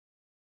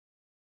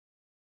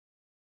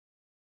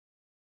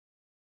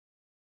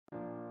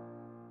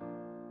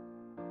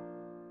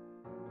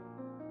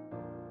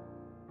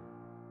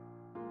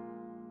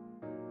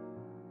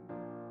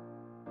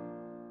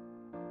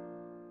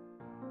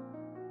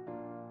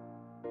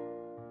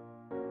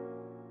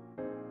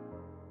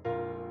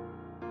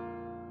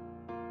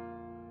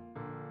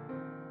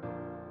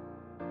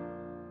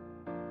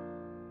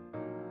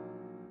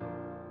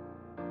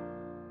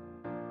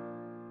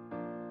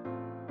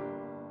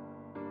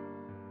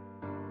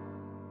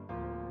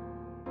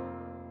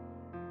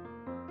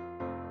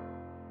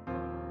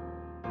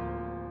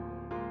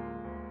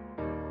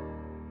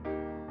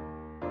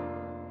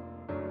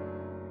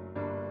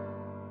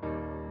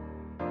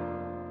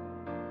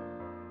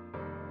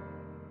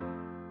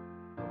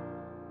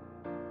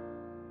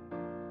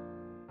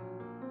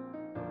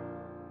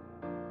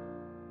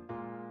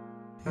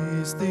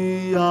He's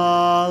the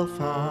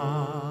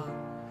Alpha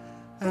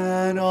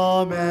and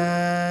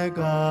Omega,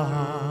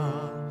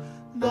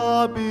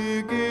 the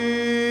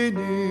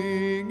beginning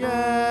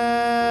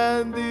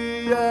and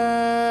the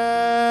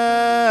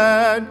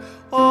end.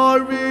 Our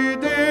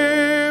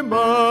Redeemer,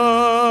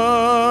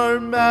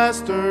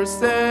 Master,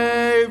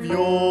 Savior,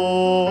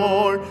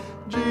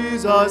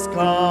 Jesus,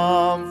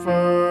 Comforter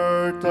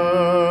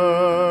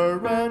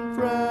and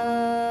friend.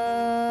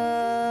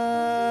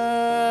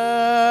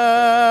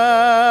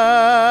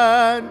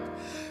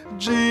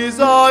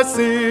 Jesus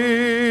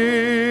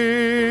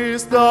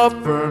is the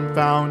firm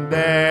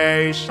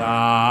foundation.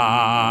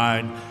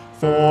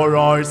 For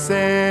our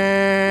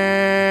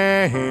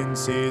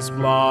sins His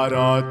blood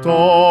atones.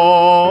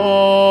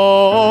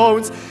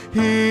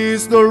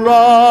 He's the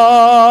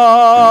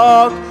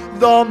rock,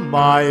 the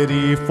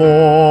mighty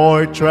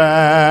fortress.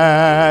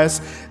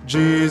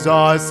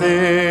 Jesus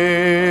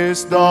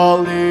is the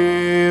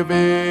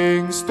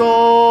living stone.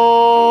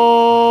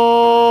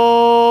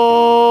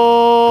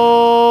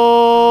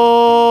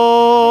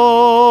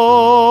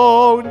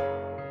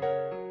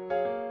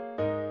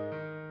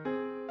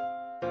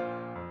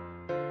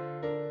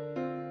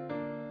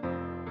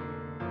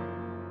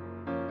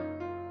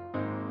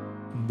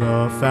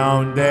 The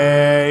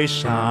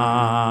foundation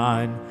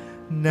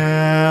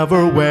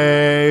never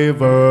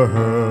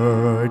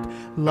wavered,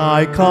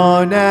 like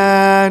an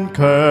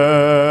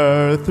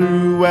anchor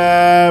through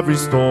every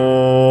storm.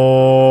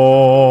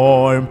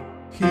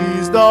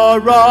 He's the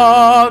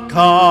rock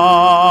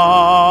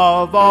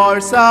of our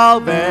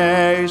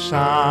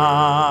salvation.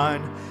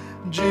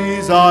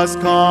 Jesus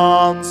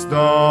calms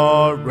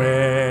the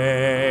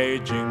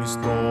raging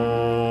storm.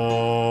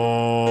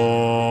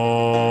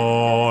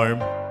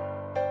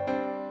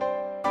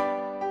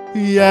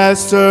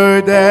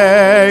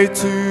 Yesterday,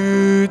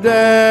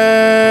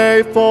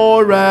 today,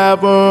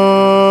 forever,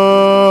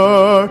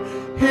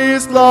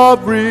 His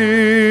love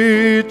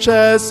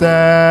reaches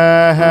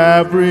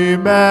every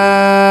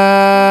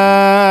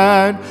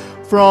man.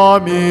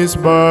 From His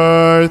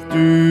birth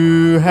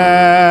to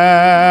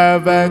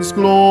heaven's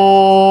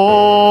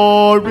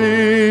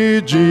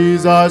glory,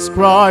 Jesus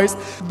Christ,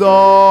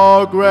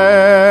 the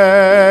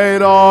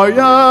great I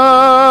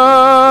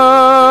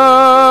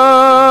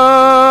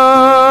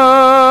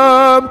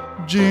am.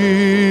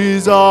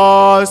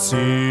 Jesus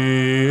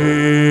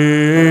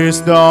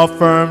is the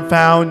firm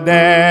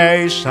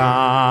foundation.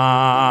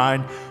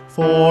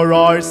 For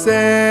our sins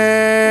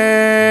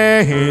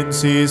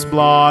His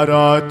blood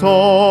atones.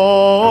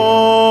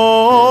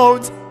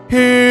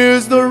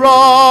 He's the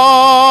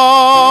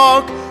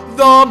rock,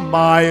 the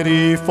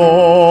mighty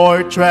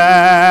fortress.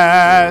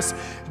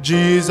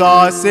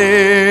 Jesus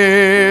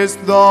is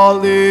the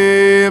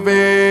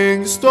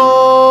living stone.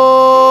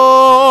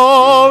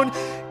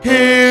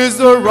 He's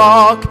the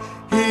rock,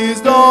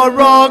 He's the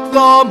rock,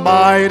 the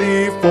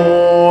mighty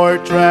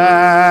fortress.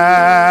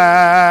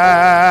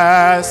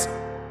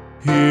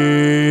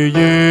 He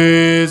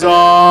is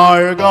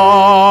our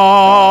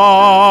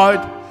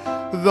God,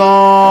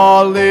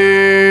 the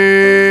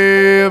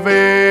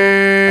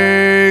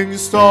living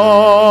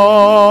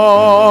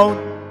stone.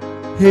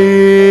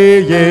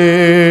 He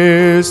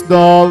is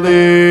the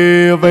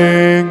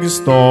living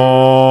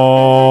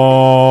stone.